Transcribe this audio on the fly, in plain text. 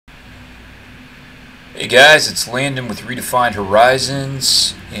Hey guys, it's Landon with Redefined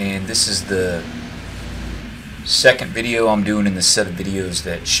Horizons, and this is the second video I'm doing in the set of videos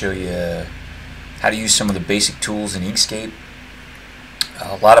that show you how to use some of the basic tools in Inkscape.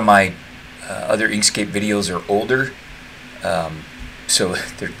 A lot of my other Inkscape videos are older, so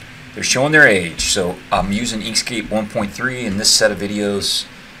they're showing their age. So I'm using Inkscape 1.3 in this set of videos,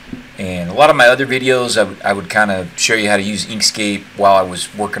 and a lot of my other videos I would kind of show you how to use Inkscape while I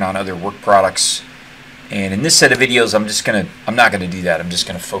was working on other work products. And in this set of videos, I'm not gonna do that. I'm just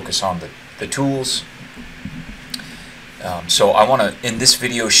gonna focus on the tools. So I want to, in this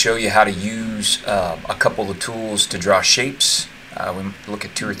video, show you how to use a couple of tools to draw shapes. We look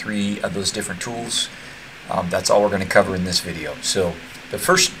at 2 or 3 of those different tools. That's all we're going to cover in this video. So the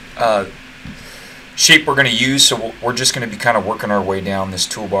first shape we're going to use, so we're just going to be kind of working our way down this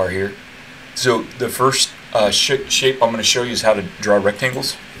toolbar here. So the first shape I'm going to show you is how to draw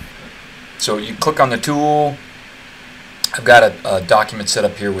rectangles. So you click on the tool. I've got a document set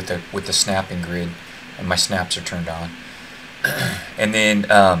up here with the snapping grid, and my snaps are turned on. And then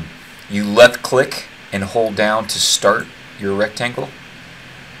you left click and hold down to start your rectangle,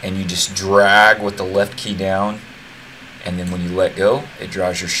 and you just drag with the left key down, and then when you let go, it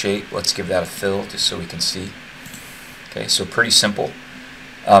draws your shape. Let's give that a fill just so we can see. Okay, so pretty simple.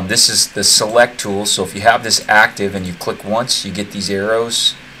 This is the select tool, so if you have this active and you click once, you get these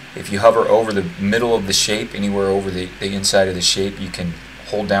arrows. If you hover over the middle of the shape, anywhere over the inside of the shape, you can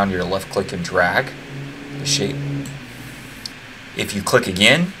hold down your left click and drag the shape. If you click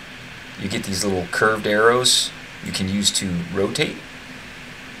again, you get these little curved arrows you can use to rotate.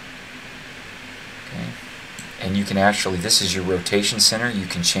 Okay. And you can actually, this is your rotation center, you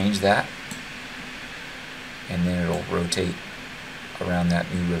can change that, and then it'll rotate around that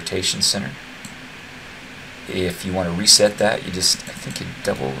new rotation center. If you want to reset that, you just, I think you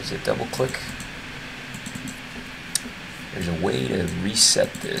double click? There's a way to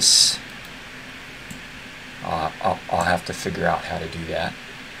reset this. I'll have to figure out how to do that.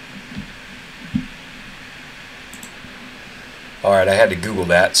 Alright, I had to Google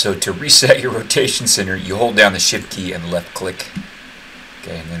that. So to reset your rotation center, you hold down the shift key and left click.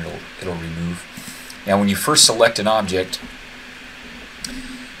 Okay, and then it'll remove. Now when you first select an object,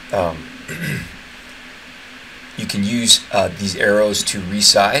 you can use these arrows to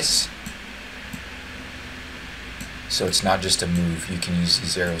resize. So it's not just a move, you can use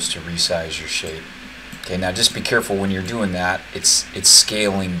these arrows to resize your shape. Okay, now just be careful when you're doing that, it's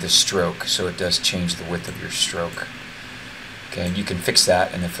scaling the stroke, so it does change the width of your stroke. Okay, and you can fix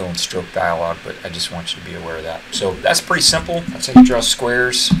that in the fill and stroke dialog, but I just want you to be aware of that. So that's pretty simple. That's how you draw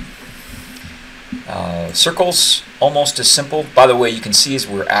squares. Circles, almost as simple. By the way, you can see as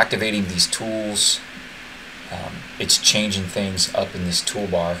we're activating these tools, it's changing things up in this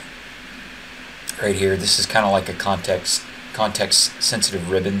toolbar right here. This is kind of like a context sensitive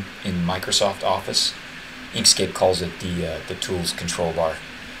ribbon in Microsoft Office. Inkscape calls it the tools control bar.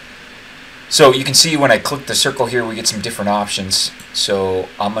 So you can see when I click the circle here, we get some different options. So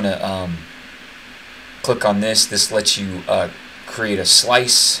I'm gonna click on this. This lets you create a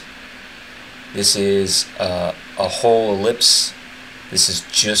slice. This is a whole ellipse. This is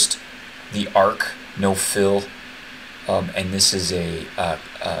just the arc, no fill. And this is a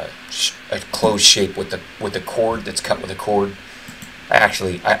closed shape with the chord that's cut with a chord.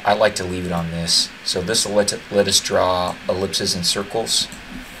 I like to leave it on this. So this will let us draw ellipses and circles.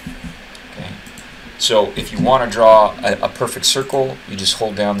 Okay. So if you want to draw a perfect circle, you just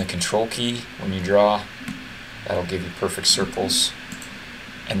hold down the control key when you draw. That'll give you perfect circles.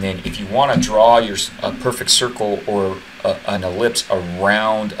 And then if you want to draw a perfect circle or an ellipse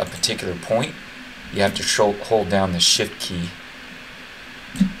around a particular point, you have to hold down the shift key.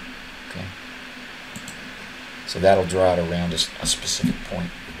 Okay. So that'll draw it around a specific point.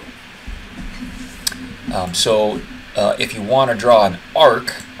 If you want to draw an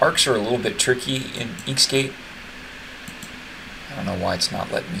arc, arcs are a little bit tricky in Inkscape. I don't know why it's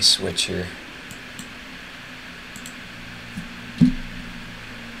not letting me switch here.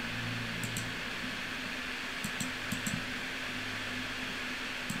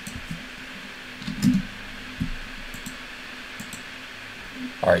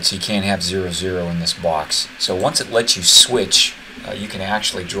 Alright, so you can't have 0, 0 in this box. So once it lets you switch, you can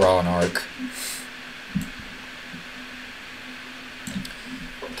actually draw an arc.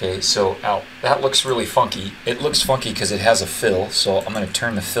 Okay, so now that looks really funky. It looks funky because it has a fill, so I'm going to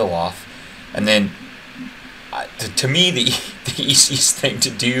turn the fill off. And then, to me, the easiest thing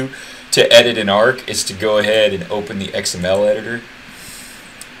to do to edit an arc is to go ahead and open the XML editor.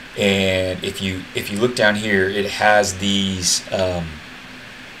 And if you look down here, it has these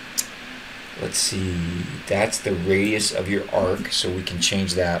let's see, that's the radius of your arc, so we can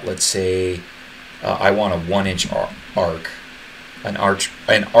change that. Let's say I want a 1-inch arc, an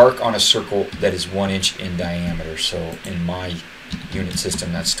arc on a circle that is 1 inch in diameter. So in my unit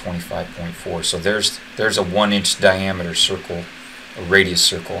system, that's 25.4. So there's a 1-inch diameter circle, a radius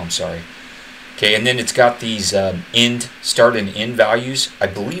circle, I'm sorry. Okay, and then it's got these start and end values. I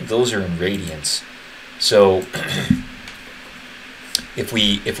believe those are in radians. So if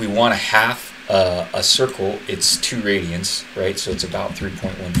we want a half a circle, it's 2 radians, right? So it's about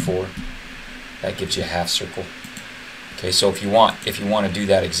 3.14. That gives you a half circle. Okay, so if you want to do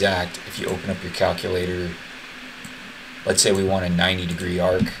that exact, if you open up your calculator, let's say we want a 90-degree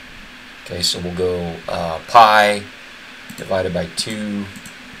arc. Okay, so we'll go pi divided by 2.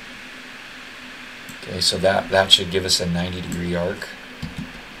 Okay, so that should give us a 90-degree arc.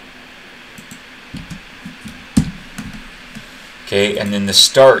 Okay, and then the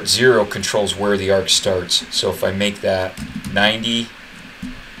start 0 controls where the arc starts. So if I make that 90,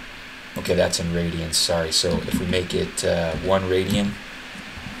 okay, that's in radians, sorry. So if we make it 1 radian,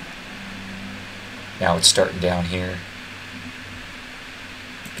 now it's starting down here.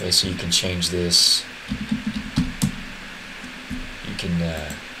 Okay, so you can change this.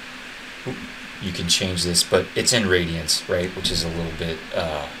 You can change this, but it's in radians, right? Which is a little bit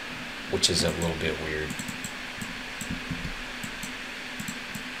weird.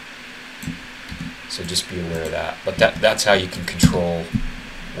 So just be aware of that. But that's how you can control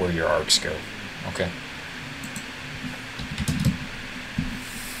where your arcs go. Okay.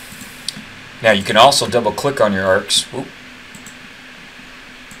 Now you can also double click on your arcs. Oop.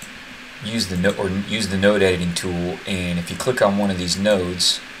 Use the node editing tool, and if you click on one of these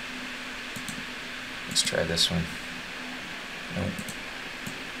nodes, let's try this one. Nope.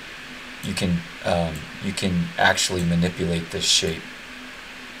 You can actually manipulate this shape.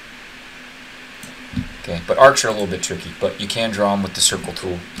 Okay, but arcs are a little bit tricky, but you can draw them with the circle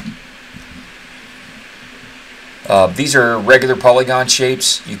tool. These are regular polygon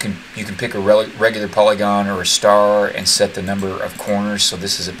shapes. You can pick a regular polygon or a star and set the number of corners. So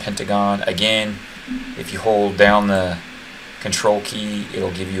this is a pentagon. Again, if you hold down the control key,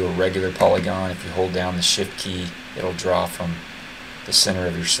 it'll give you a regular polygon. If you hold down the shift key, it'll draw from the center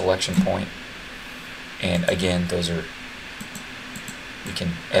of your selection point. And again, those are, we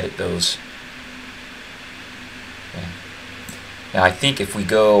can edit those. Okay. Now I think if we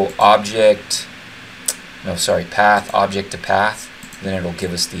go path, object to path, then it'll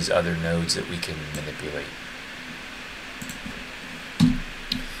give us these other nodes that we can manipulate.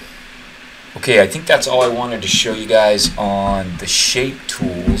 Okay, I think that's all I wanted to show you guys on the shape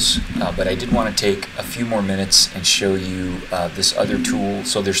tools, but I did want to take a few more minutes and show you this other tool.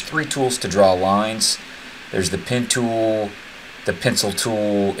 So there's 3 tools to draw lines. There's the pen tool, the pencil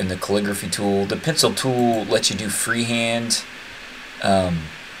tool, and the calligraphy tool. The pencil tool lets you do freehand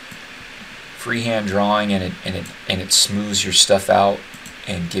drawing, and it smooths your stuff out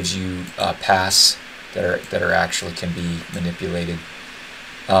and gives you paths that are actually can be manipulated.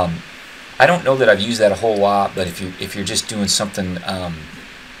 I don't know that I've used that a whole lot, but if you're just doing something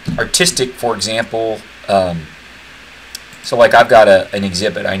artistic, for example, so like I've got an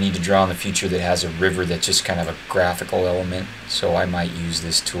exhibit I need to draw in the future that has a river that's just kind of a graphical element, so I might use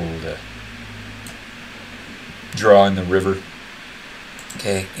this tool to draw in the river.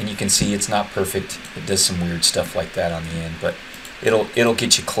 Okay, and you can see it's not perfect. It does some weird stuff like that on the end, but it'll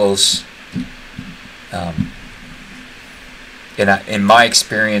get you close. In my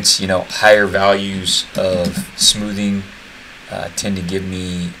experience, higher values of smoothing tend to give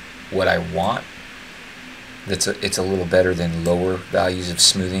me what I want. It's a little better than lower values of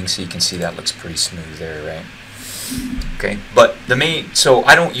smoothing, so you can see that looks pretty smooth there, right? Okay, but so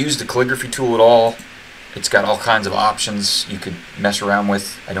I don't use the calligraphy tool at all. It's got all kinds of options you could mess around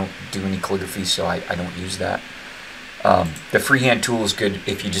with. I don't do any calligraphy, so I don't use that. The freehand tool is good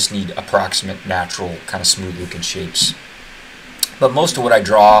if you just need approximate, natural, kind of smooth looking shapes. But most of what I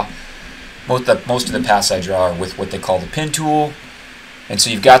draw, most of the paths I draw are with what they call the pen tool. And so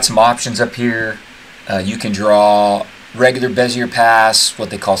you've got some options up here. You can draw regular Bezier paths, what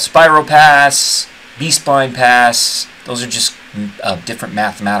they call spiral paths, B-spline paths. Those are just different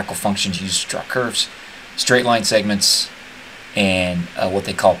mathematical functions used to draw curves. Straight line segments, and what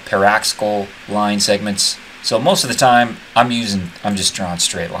they call paraxial line segments. So most of the time I'm just drawing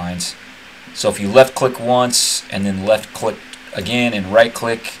straight lines. So if you left click once and then left click again and right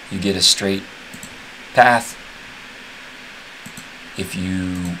click, you get a straight path. If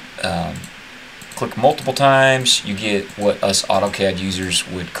you click multiple times, you get what us AutoCAD users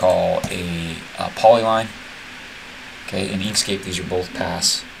would call a polyline. Okay, in Inkscape these are both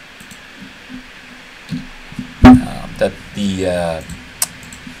paths. the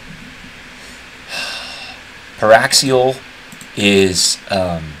paraxial is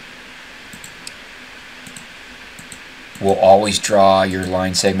will always draw your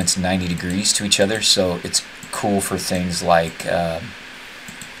line segments 90 degrees to each other, so it's cool for things like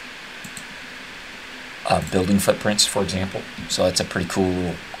building footprints, for example. So it's a pretty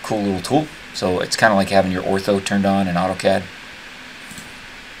cool little tool. So it's kind of like having your ortho turned on in AutoCAD.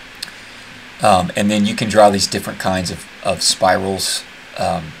 And then you can draw these different kinds of spirals.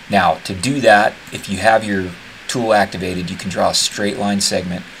 Now, to do that, if you have your tool activated, you can draw a straight line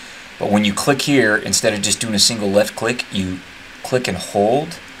segment. But when you click here, instead of just doing a single left click, you click and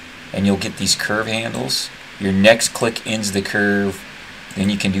hold, and you'll get these curve handles. Your next click ends the curve. Then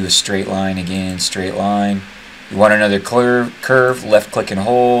you can do a straight line again, straight line. You want another curve, left click and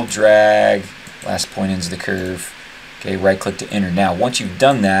hold, drag, last point ends the curve. Okay, right click to enter. Now, once you've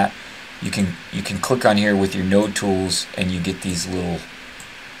done that, you can click on here with your node tools, and you get these little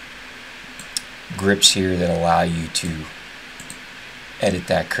grips here that allow you to edit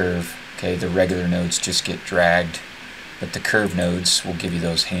that curve. Okay, the regular nodes just get dragged, but the curve nodes will give you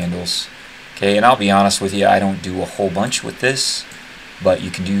those handles. Okay, and I'll be honest with you, I don't do a whole bunch with this, but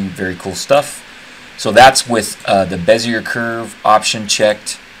you can do very cool stuff. So that's with the Bezier curve option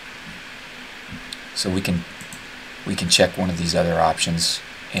checked. So we can check one of these other options,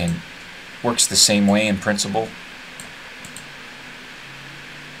 and works the same way in principle.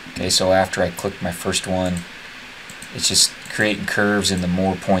 Okay, so after I click my first one, it's just creating curves, and the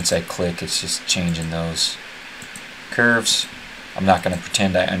more points I click, it's just changing those curves. I'm not going to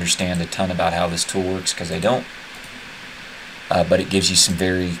pretend I understand a ton about how this tool works, because I don't. But it gives you some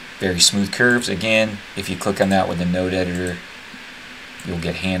very, very smooth curves. Again, if you click on that with the node editor, you'll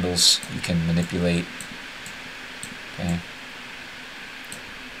get handles you can manipulate. Okay.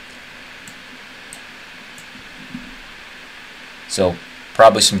 So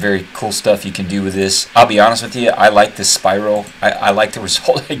probably some very cool stuff you can do with this. I'll be honest with you, I like this spiral. I like the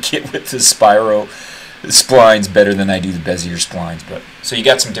result I get with the spiral splines better than I do the Bezier splines. But so you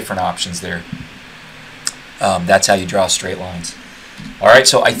got some different options there. That's how you draw straight lines. Alright,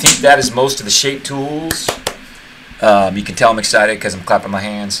 so I think that is most of the shape tools. You can tell I'm excited because I'm clapping my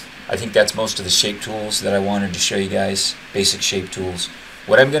hands. I think that's most of the shape tools that I wanted to show you guys, basic shape tools.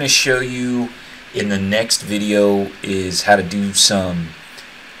 What I'm going to show you in the next video is how to do some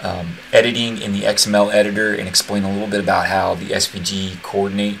editing in the XML editor, and explain a little bit about how the SVG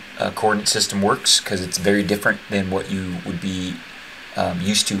coordinate system works, because it's very different than what you would be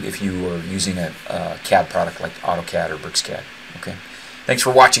used to if you were using a CAD product like AutoCAD or BricsCAD. Okay. Thanks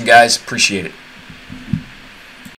for watching, guys. Appreciate it.